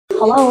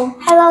Hello.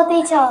 Hello,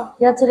 teacher.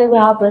 Yeah, today we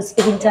have a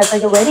speaking test. Are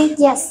you ready?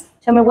 Yes.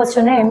 Tell me what's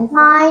your name?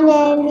 My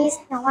name is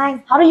Ngọc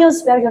Anh. How do you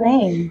spell your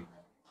name?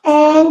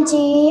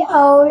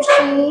 Ngochan.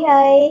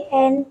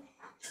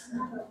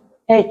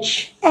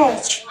 H.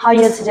 H. How are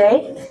you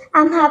today?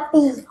 I'm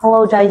happy. How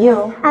old are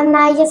you? I'm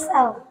 9 years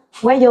old.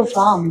 Where are you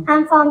from?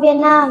 I'm from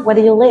Vietnam. Where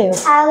do you live?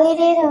 I live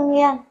in Hưng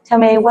Yên. Tell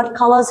me what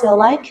colors you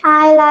like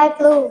I like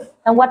blue.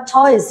 and what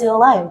toys you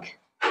like.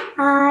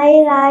 I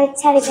like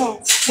teddy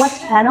bears. What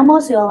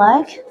animals you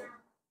like?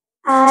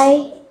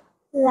 I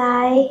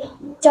like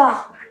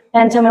dog.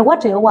 And tell me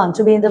what do you want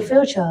to be in the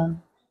future?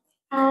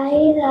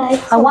 I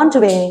I want to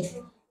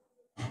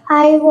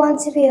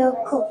be a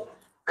cook.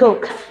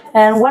 cook.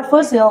 And what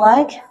foods you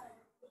like?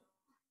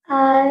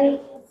 I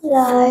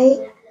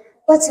like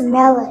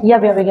watermelon. Yeah,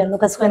 very good.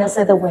 Look at screen and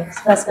say the words.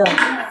 Let's go.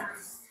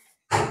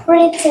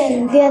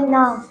 Britain,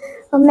 Vietnam,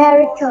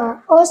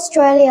 America,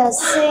 Australia,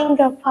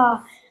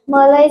 Singapore,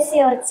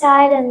 Malaysia,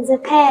 Thailand,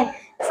 Japan,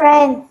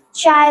 France,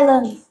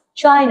 China.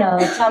 China.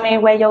 Tell me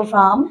where you're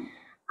from.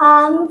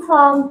 I'm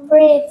from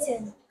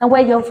Britain. And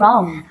where you're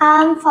from.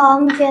 I'm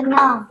from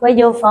Vietnam. Where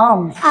you're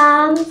from.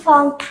 I'm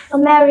from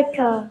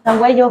America. And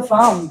where you're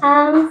from.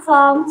 I'm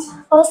from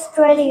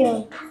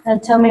Australia.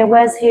 And tell me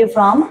where's he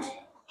from.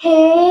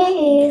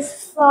 He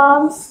is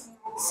from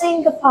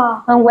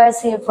Singapore. And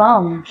where's he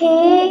from.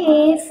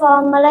 He is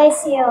from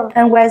Malaysia.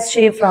 And where's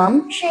she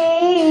from. She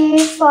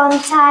is from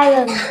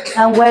Thailand.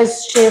 And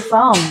where's she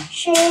from.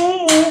 She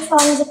is from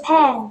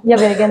Japan. Yeah,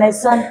 very good.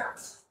 Next one.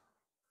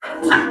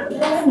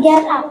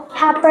 Get up,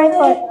 have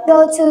breakfast,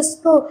 go to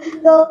school,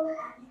 go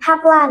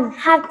have lunch,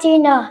 have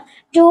dinner,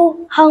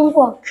 do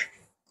homework.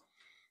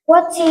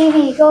 Watch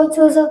TV, go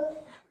to the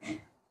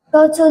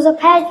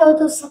bed,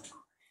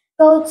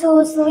 go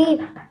to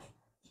sleep.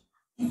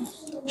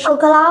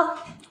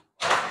 O'clock,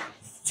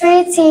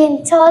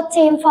 13,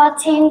 13,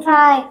 14,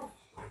 5.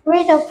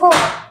 Read a book.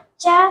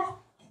 Chat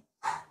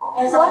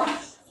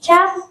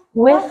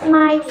with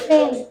my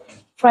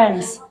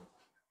Friends.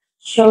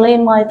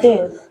 Clean my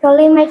teeth.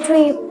 Clean my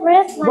teeth.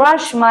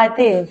 Brush my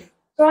teeth.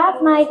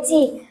 Brush my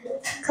teeth.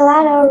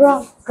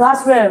 Classroom.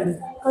 Classroom.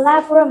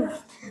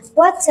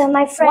 Water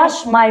my face.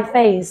 Wash my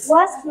face.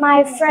 Wash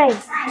my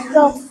face.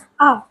 Go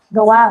out.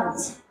 Go out.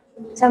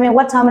 Tell me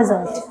what time is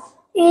it?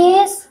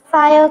 It's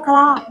 5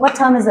 o'clock. What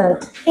time is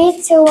it?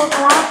 It's 2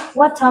 o'clock.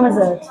 What time is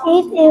it?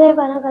 It's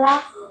 11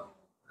 o'clock.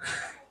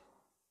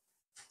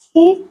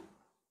 It's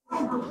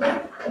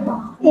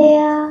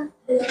 11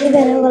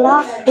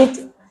 o'clock. It's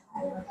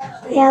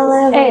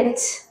 11. 8.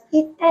 It's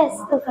 8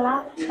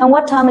 o'clock. And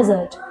what time is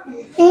it?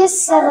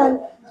 It's 7.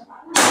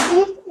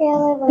 It's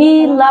 11.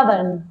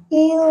 11.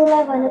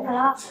 11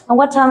 o'clock. And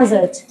what time is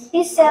it?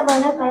 It's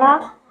 7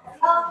 o'clock.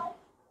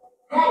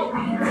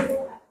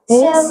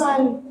 It's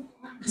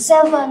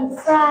 7,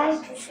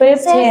 5,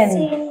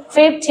 15.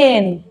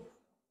 15.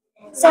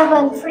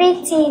 7,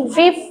 15.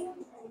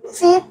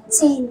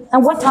 15.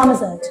 And what time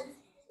is it?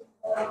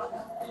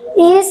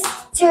 It's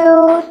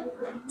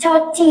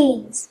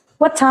 2:13.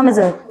 What time is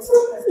it?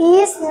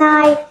 It's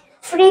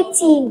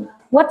 9:13.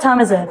 What time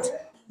is it?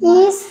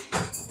 It's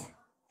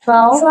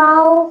 12.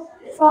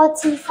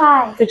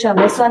 12:45. Good job.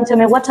 Next one. Tell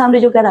me what time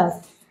did you get up?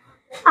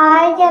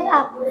 I get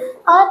up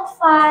at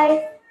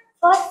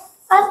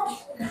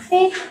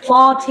 45.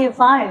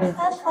 45.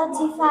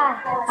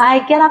 I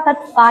get up at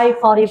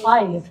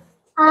 5:45.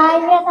 I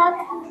get up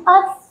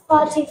at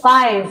 45.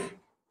 5.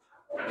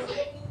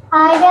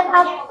 I get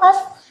up at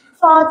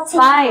 45.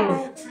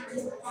 5.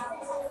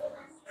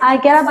 I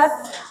get up at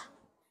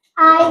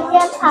I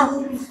get up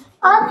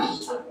at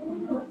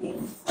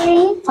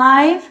 3.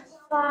 5.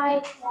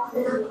 5.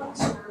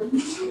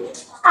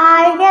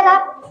 I get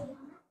up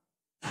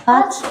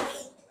At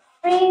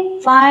 3.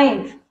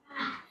 5.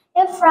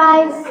 It's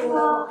 5.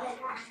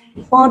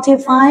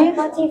 45.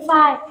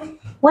 45.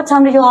 What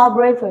time do you have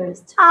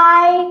breakfast?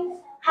 I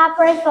have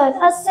breakfast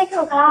at 6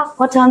 o'clock.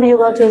 What time do you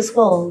go to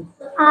school?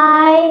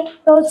 I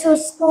go to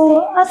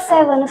school at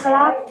 7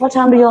 o'clock. What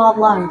time do you have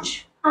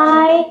lunch?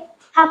 I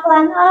have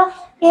lunch at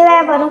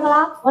 11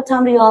 o'clock. What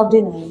time do you have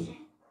dinner?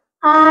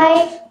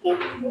 I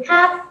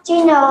have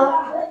dinner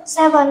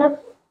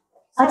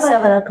At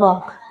 7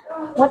 o'clock.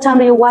 What time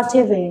do you watch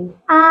TV?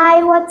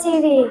 I watch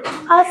TV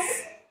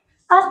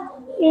at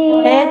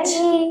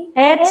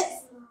 8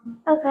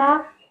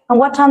 o'clock. And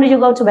what time do you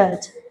go to bed?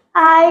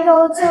 I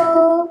go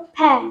to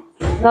bed.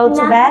 Go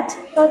to bed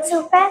Go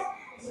to bed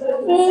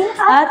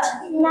at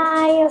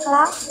 9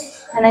 o'clock.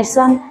 and next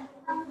one.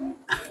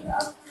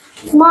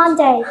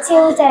 Monday,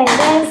 Tuesday,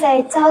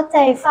 Wednesday,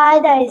 Thursday,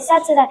 Friday,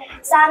 Saturday,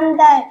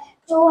 Sunday.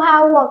 Do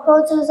homework.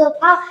 Go to the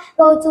park.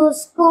 Go to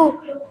school.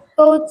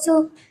 Go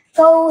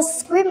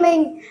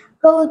swimming.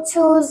 Go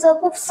to the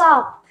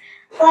bookshop.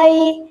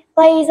 Play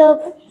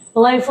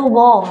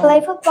Football.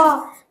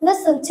 football.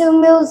 Listen to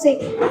music.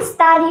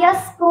 Study at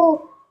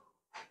school.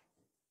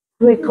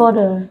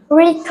 Recorder.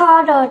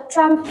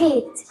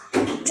 Trumpet,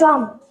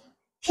 drum,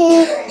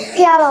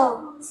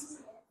 piano,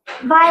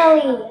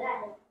 violin,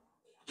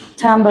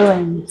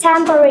 Tambourine.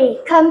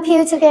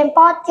 computer game,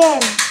 board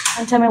game.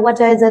 And tell me what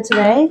day is it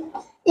today?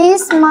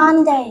 It's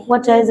Monday.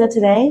 What day is it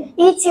today?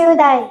 It's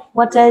Tuesday.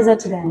 What day is it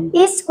today?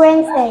 It's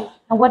Wednesday.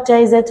 And what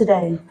day is it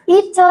today?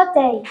 It's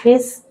Thursday.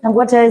 And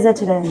what day is it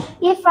today?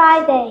 It's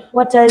Friday.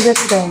 What day is it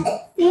today?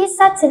 It's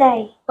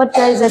Saturday. What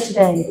day is it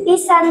today?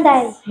 It's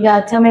Sunday.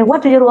 Yeah, tell me,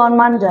 what do you do on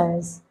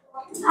Mondays?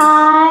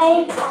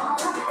 I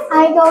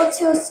go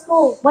to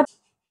school.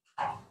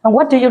 And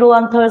what do you do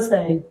on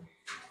Thursday?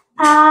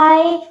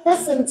 I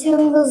listen to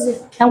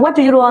music. And what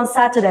do you do on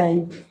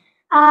Saturday?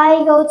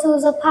 I go to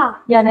the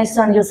park. Yeah, next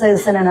time you say the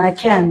sentence, I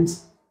can.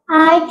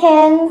 I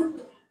can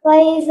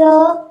play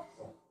the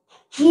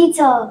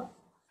guitar.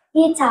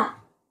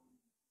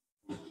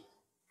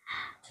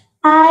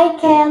 I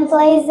can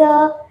play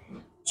the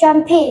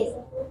trumpet.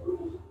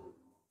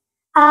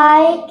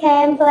 I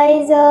can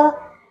play the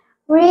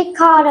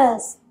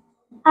recorders.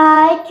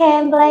 I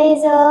can play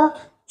the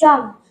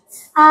drum.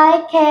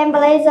 I can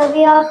play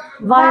the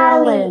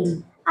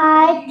violin.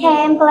 I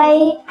can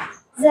play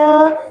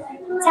the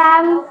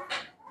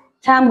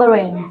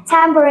Tambourine.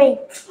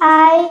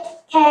 I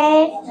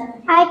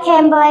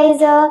can play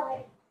the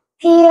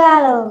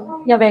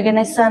piano. Yeah, very good.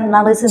 Next time,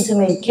 now listen to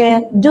me.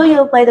 Do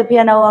you play the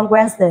piano on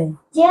Wednesday?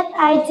 Yes,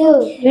 I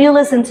do. Do you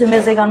listen to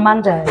music on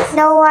Mondays?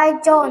 No, I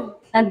don't.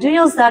 And do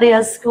you study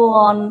at school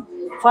on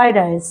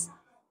Fridays?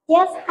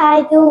 Yes,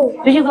 I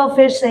do. Do you go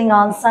fishing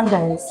on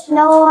Sundays?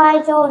 No,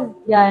 I don't.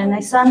 Yeah, and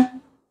next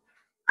one?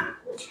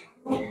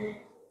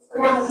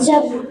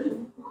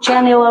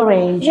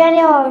 January,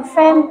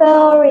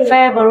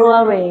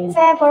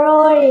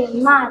 February,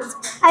 March,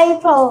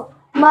 April,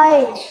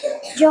 May,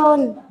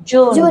 June,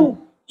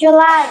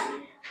 July,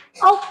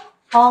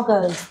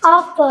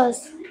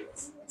 August,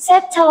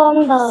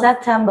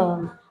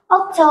 September,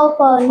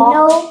 October,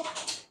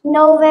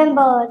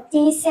 November,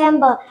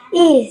 December,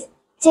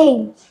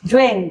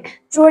 Drink,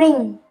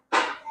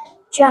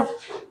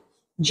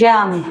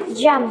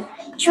 jump,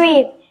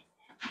 trip,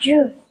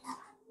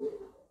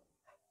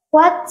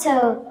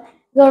 water,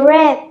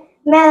 grape,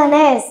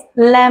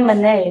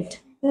 lemonade.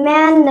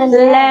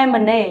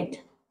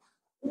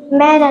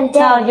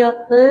 Tell you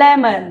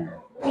lemon.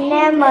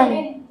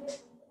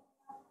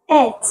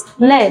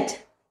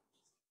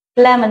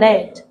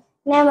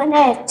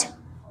 Lemonade.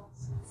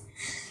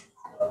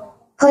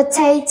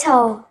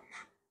 Potato,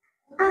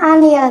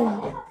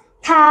 onion,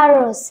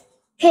 carrots,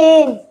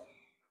 bean,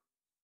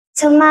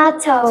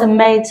 tomato,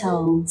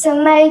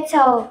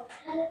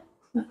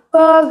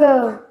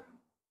 burger,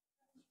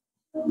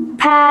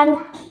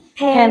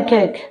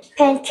 pancake,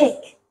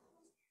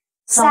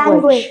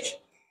 sandwich,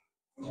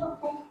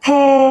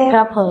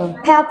 pepper,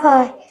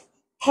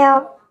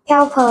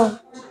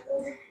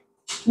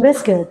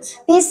 Biscuit.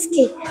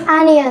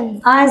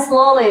 onion, Ice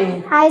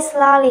lolly.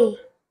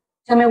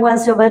 Tell me,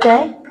 when's your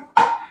birthday?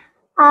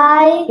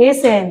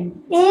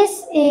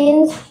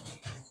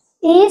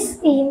 It's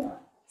in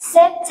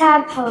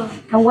September.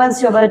 And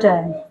when's your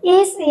birthday?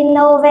 It's in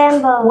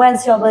November.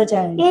 When's your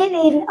birthday? It's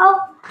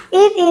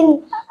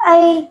in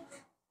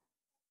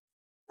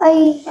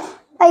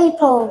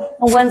April.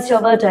 And when's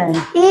your birthday?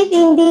 It's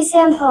in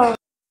December.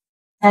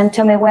 And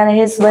tell me, when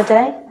is his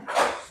birthday?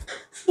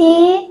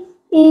 It's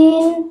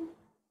in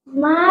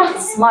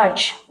March.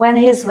 When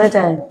is his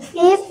birthday?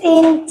 It's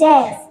in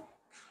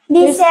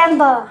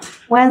December.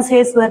 When's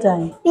his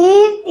birthday?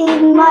 It's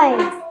in May.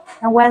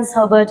 And when's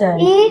her birthday?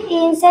 It's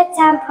in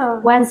September.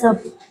 When's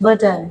her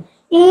birthday?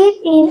 It's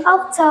in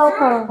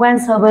October.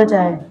 When's her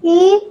birthday?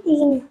 It's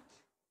in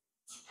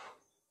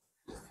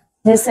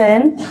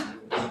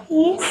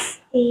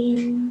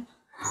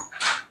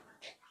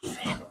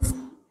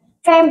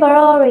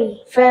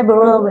February.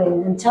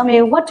 And tell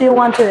me, what do you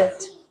want to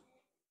eat?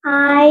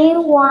 I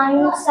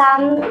want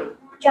some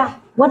jump.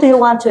 What do you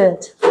want to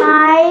eat?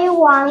 I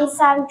want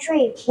some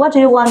trip. What do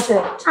you want to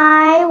eat?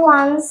 I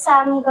want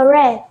some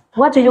grape.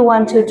 What do you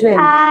want to drink?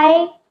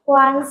 I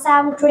want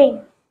some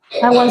drink.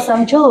 I want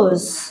some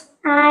juice.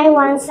 I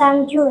want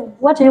some juice.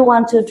 What do you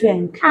want to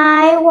drink?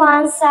 I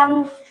want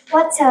some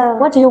water.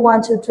 What do you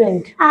want to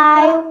drink?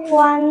 I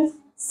want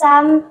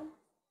some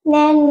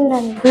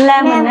Lemonade.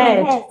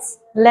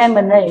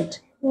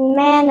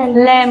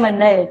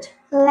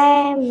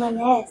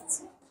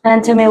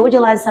 And tell me, would you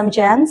like some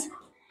jams?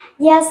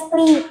 Yes,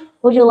 please.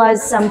 Would you like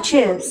some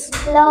chips?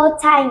 No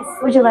thanks.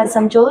 Would you like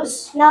some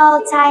juice?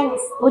 No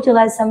thanks. Would you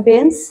like some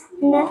beans?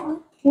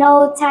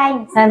 No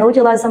thanks. And would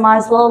you like some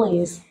ice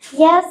lollies?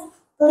 Yes,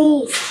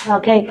 please.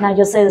 Okay, now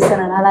you say the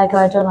sentence. I like or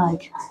I don't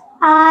like.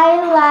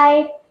 I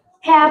like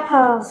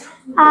pepper.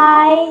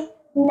 I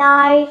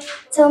like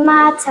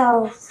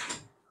tomato.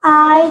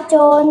 I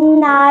don't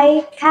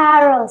like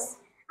carrots.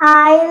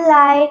 I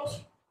like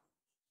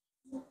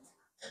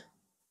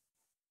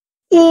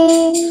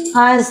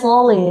Ice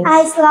lollies.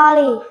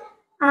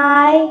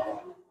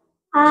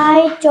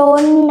 I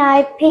don't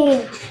like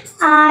pig.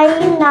 I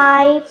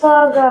like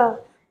burger.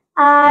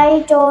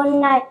 I don't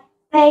like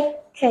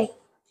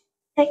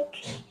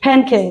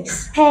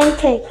Pancakes.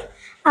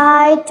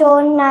 I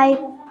don't like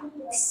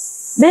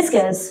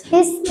Biscuits.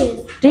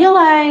 biscuits. Do you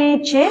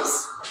like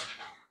chips?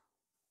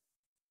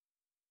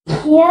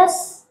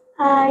 Yes,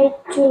 I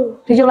do.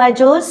 Do you like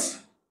juice?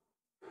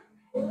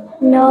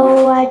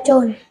 No, I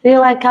don't. Do you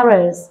like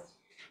carrots?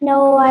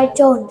 No, I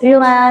don't. Do you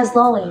like ice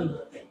lolly?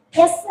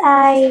 Yes,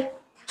 I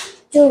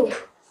do.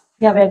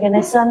 Yeah, very good.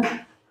 Next one.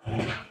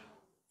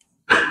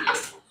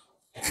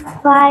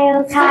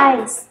 Fire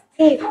kites,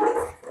 hip,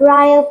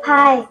 ride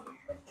pie,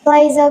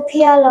 play the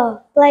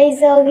piano, play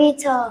the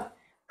guitar,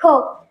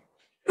 cook,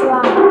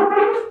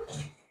 drum,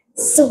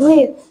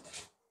 sweep,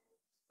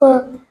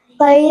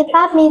 play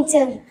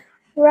badminton,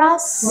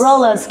 rush,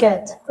 Roller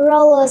skate.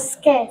 roller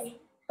skate,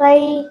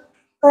 play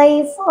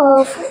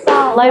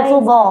football, Play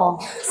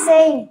football.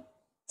 sing,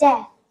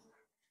 jazz,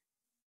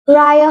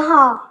 ride a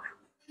horse,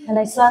 And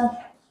next one.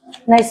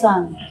 Next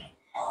one.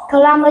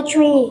 climb a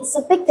tree,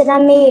 speak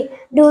Vietnamese,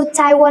 do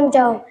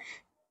taekwondo,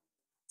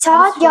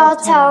 touch your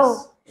toe,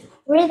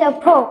 read a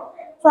book,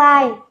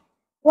 fly,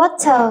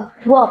 water,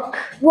 Walk.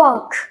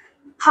 walk,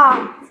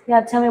 hard.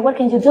 Yeah, tell me what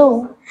can you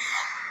do?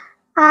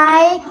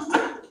 I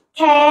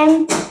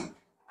can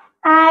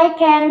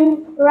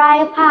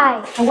ride a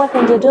pie. And what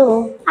can you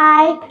do?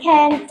 I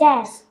can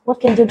dance. What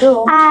can you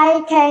do?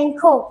 I can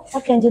cook.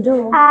 What can you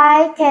do?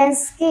 I can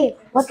skip.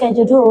 What can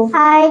you do?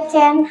 I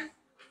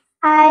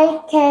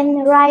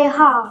can ride a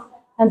horse.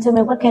 And tell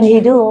me what can he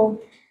do?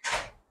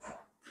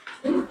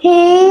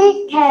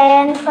 He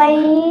can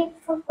play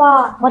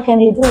football. What can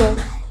he do?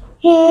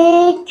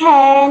 He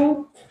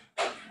can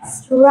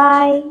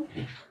ride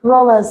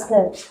Roller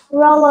skate.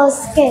 roller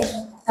skate.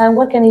 And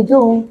what can he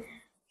do?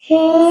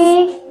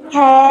 He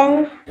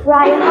can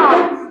ride a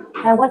horse.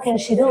 And what can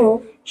she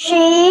do?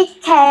 She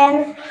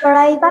can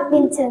play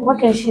badminton. What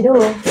can she do?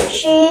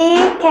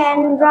 She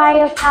can ride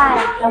a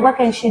kite. And what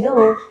can she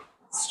do?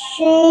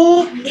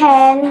 She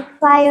can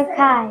fly a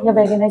kite. Yeah,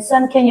 very good. Next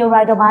one. Can you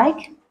ride a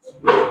bike?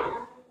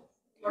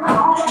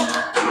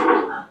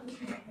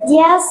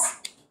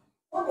 Yes,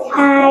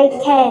 I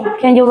can.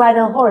 Can you ride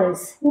a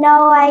horse?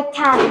 No, I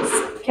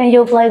can't. Can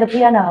you play the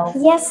piano?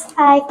 Yes,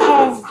 I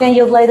can. Can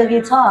you play the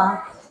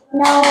guitar?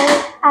 No,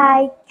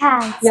 I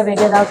can't. Yeah, very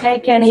good. Okay.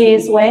 Can he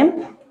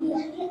swim?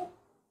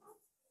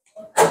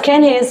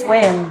 Can he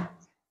swim?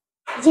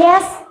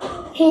 Yes,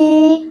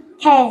 he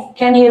can.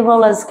 Can he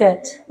roller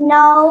skate?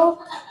 No,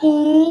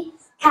 he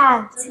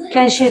can't.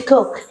 Can she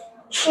cook?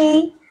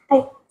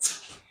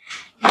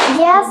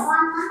 Yes,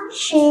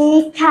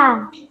 she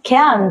can.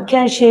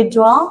 Can she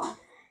draw?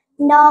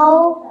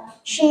 No,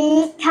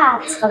 she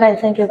can't. Okay,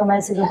 thank you. Goodbye.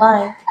 Say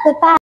goodbye.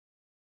 Goodbye.